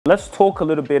Let's talk a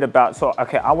little bit about, so,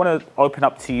 okay, I want to open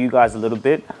up to you guys a little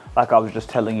bit. Like I was just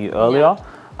telling you earlier,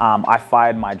 I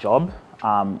fired my job.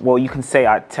 Well, you can say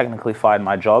I technically fired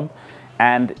my job,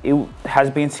 and it has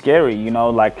been scary, you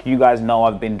know, like you guys know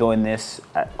I've been doing this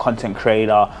content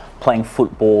creator, playing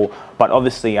football, but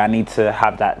obviously I need to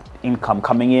have that income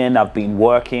coming in. I've been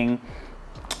working,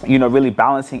 you know, really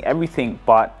balancing everything.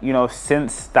 But, you know,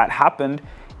 since that happened,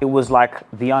 it was like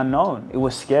the unknown. It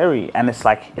was scary. And it's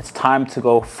like, it's time to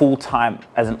go full time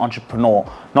as an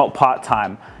entrepreneur, not part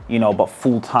time, you know, but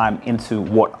full time into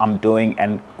what I'm doing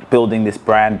and building this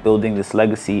brand, building this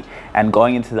legacy, and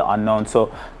going into the unknown.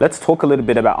 So let's talk a little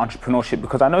bit about entrepreneurship,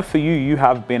 because I know for you, you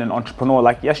have been an entrepreneur.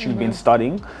 Like, yes, you've been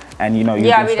studying, and, you know, you've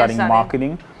been studying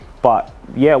marketing. But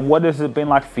yeah, what has it been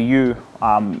like for you,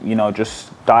 you know,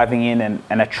 just diving in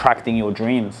and attracting your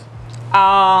dreams?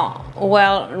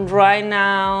 Well, right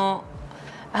now,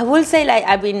 I will say like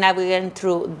I've been navigating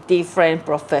through different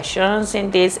professions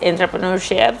in these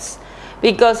entrepreneurships,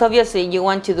 because obviously you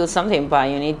want to do something, but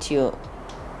you need to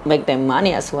make them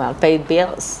money as well, pay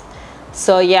bills.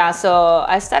 So yeah, so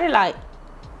I started like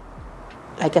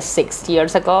 6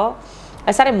 years ago.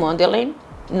 I started modeling,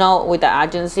 not with the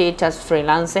agency, just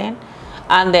freelancing,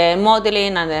 and then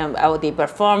modeling, and then Audi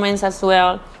performance as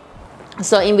well.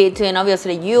 So in between,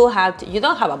 obviously, you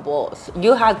don't have a boss.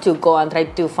 You have to go and try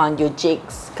to find your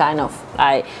jigs, kind of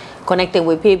like connecting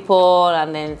with people,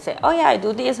 and then say, oh yeah, I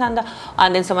do this and that.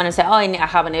 And then someone will say, oh, I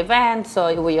have an event,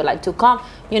 so would you like to come?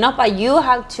 You know, but you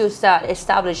have to start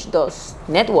establish those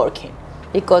networking,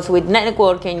 because with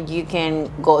networking, you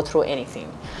can go through anything.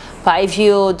 But if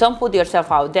you don't put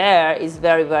yourself out there, it's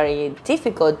very, very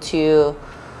difficult to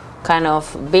kind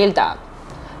of build up.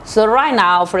 So right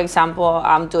now, for example,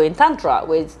 I'm doing Tantra,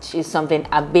 which is something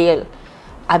I built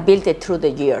it through the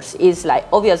years. It's like,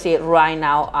 obviously right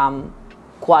now I'm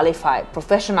qualified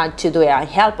professional to do it and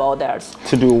help others.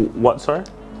 To do what, sorry?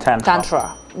 Tantra.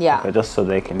 Tantra, yeah. Okay, just so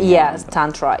they can. Yes,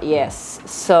 Tantra, yes.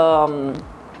 So,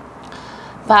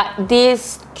 but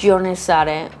this journey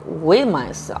started with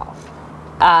myself.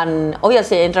 And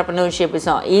obviously entrepreneurship is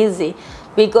not easy,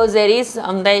 because there is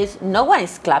some days no one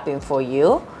is clapping for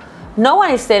you. No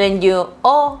one is telling you,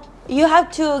 oh, you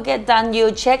have to get done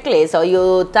your checklist or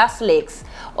your task lists,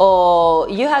 or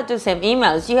you have to send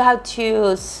emails. You have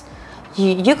to,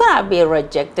 you're gonna be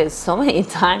rejected so many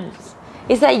times.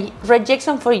 It's like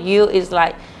rejection for you is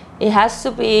like, it has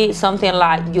to be something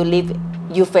like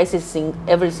you face it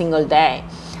every single day.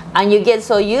 And you get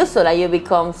so used to it, like you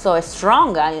become so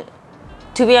strong. And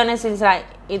to be honest, it's like,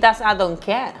 I don't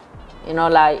care. You know,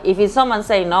 like if it's someone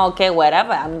saying, no, okay,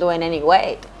 whatever, I'm doing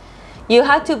anyway. You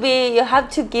have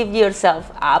to give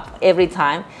yourself up every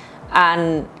time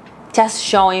and just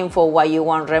showing for what you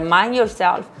want. Remind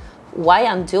yourself why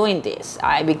I'm doing this.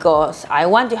 Because I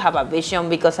want to have a vision,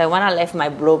 because I want to leave my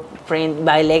blueprint,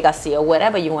 my legacy, or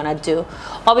whatever you want to do,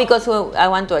 or because I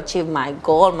want to achieve my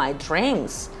goal, my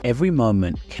dreams. Every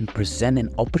moment can present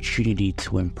an opportunity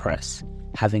to impress.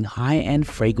 Having high-end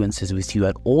fragrances with you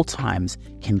at all times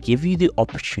can give you the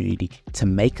opportunity to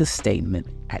make a statement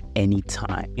at any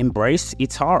time. Embrace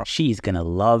Itara. She's gonna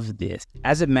love this.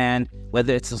 As a man,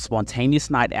 whether it's a spontaneous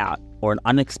night out or an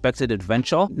unexpected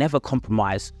adventure, never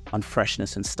compromise on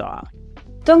freshness and style.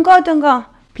 Don't go.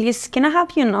 Please, can I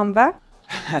have your number?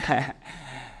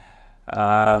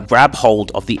 Grab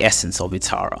hold of the essence of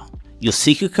Itara, your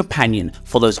secret companion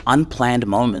for those unplanned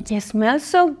moments. You smell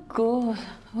so good.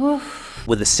 Oof.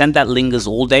 With a scent that lingers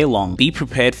all day long, be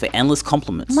prepared for endless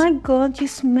compliments. My God, you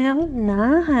smell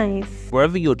nice.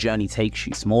 Wherever your journey takes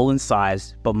you, small in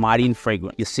size, but mighty in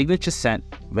fragrance, your signature scent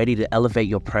ready to elevate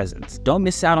your presence. Don't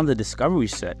miss out on the Discovery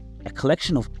Set, a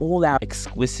collection of all our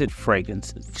exquisite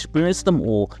fragrances. Experience them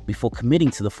all before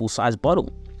committing to the full-size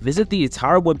bottle. Visit the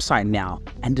Itara website now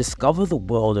and discover the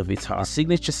world of Itara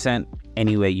signature scent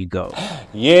anywhere you go.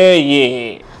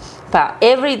 Yeah. But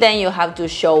every day you have to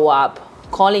show up,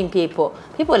 calling people.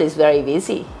 People is very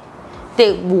busy.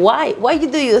 Why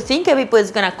do you think people is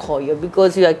gonna call you?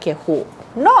 Because you are who?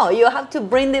 No, you have to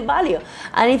bring the value.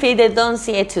 And if they don't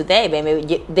see it today,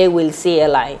 maybe they will see it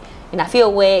like in a few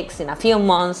weeks, in a few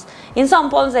months. In some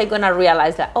points, they're gonna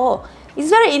realize that, oh, it's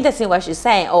very interesting what she's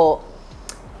saying, or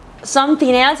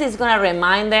something else is gonna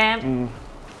remind them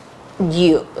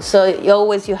you. So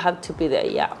you have to be there.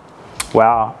 Yeah.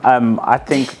 Wow. I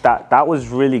think that was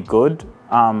really good.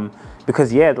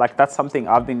 Because yeah, like that's something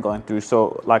I've been going through.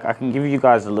 So like I can give you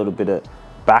guys a little bit of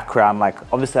background. Like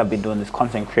obviously I've been doing this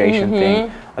content creation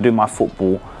thing. I do my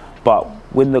football, but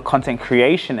with the content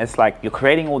creation, it's like you're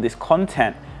creating all this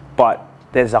content, but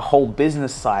there's a whole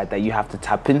business side that you have to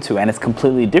tap into, and it's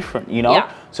completely different, you know?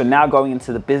 Yeah. So now going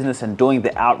into the business and doing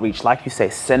the outreach, like you say,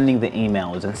 sending the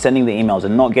emails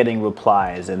and not getting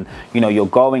replies, and you know, you're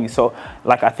going. So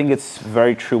like, I think it's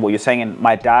very true what you're saying. And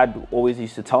my dad always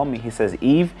used to tell me, he says,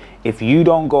 Eve, if you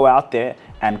don't go out there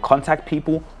and contact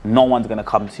people, no one's gonna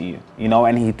come to you, you know?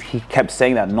 And he kept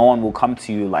saying that no one will come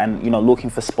to you, and you know, looking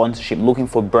for sponsorship, looking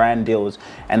for brand deals.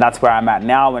 And that's where I'm at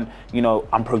now. And you know,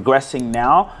 I'm progressing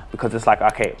now because it's like,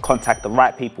 okay, contact the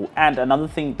right people. And another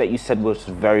thing that you said was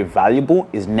very valuable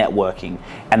is networking,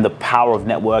 and the power of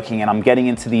networking. And I'm getting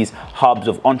into these hubs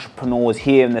of entrepreneurs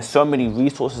here, and there's so many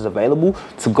resources available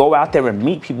to go out there and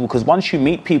meet people, because once you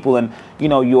meet people and you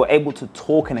know, you're able to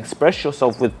talk and express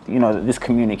yourself with, you know, this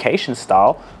communication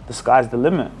style, the sky's the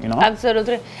limit, you know?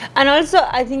 Absolutely. And also,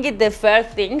 I think the first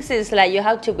things is like, you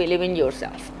have to believe in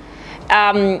yourself.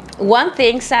 One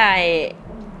thing I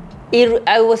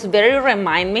was very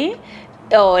remind me,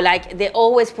 or like they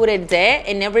always put it there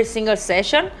in every single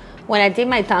session when I did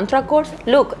my Tantra course.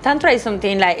 Look, Tantra is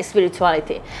something like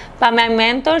spirituality. But my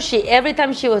mentor, every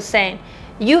time she was saying,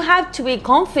 you have to be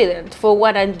confident for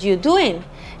what you're doing.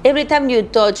 Every time you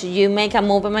touch, you make a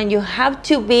movement, you have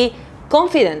to be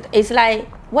confident. It's like,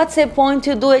 what's the point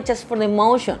to do it just for the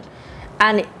emotion?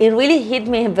 And it really hit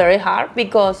me very hard,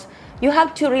 because you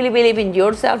have to really believe in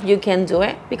yourself. You can do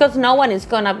it, because no one is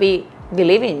gonna be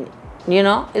believing, you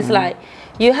know? It's like,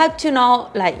 you have to know,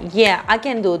 like, yeah, I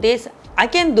can do this. I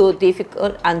can do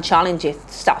difficult and challenging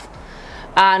stuff.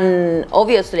 And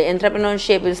obviously,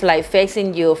 entrepreneurship is like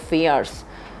facing your fears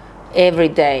every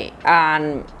day.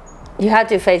 And you have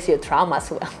to face your trauma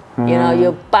as well. You know,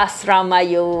 your past trauma,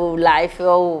 your life.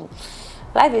 Oh,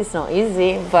 life is not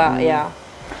easy, but yeah.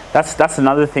 That's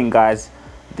another thing, guys.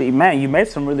 Man, you made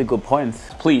some really good points.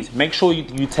 Please make sure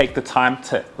you take the time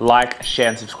to like, share,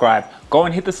 and subscribe. Go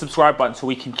and hit the subscribe button so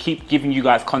we can keep giving you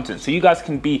guys content, so you guys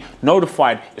can be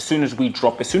notified as soon as we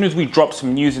drop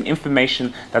some news and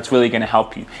information that's really going to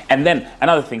help you. And then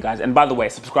another thing, guys, and by the way,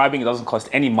 subscribing, it doesn't cost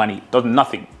any money,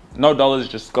 nothing, no dollars.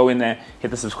 Just go in there,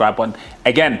 hit the subscribe button.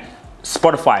 Again,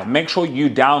 Spotify, make sure you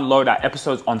download our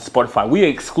episodes on Spotify. We are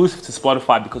exclusive to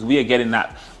Spotify because we are getting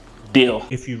that deal.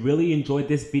 If you really enjoyed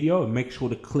this video, make sure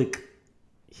to click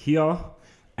here,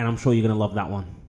 and I'm sure you're gonna love that one.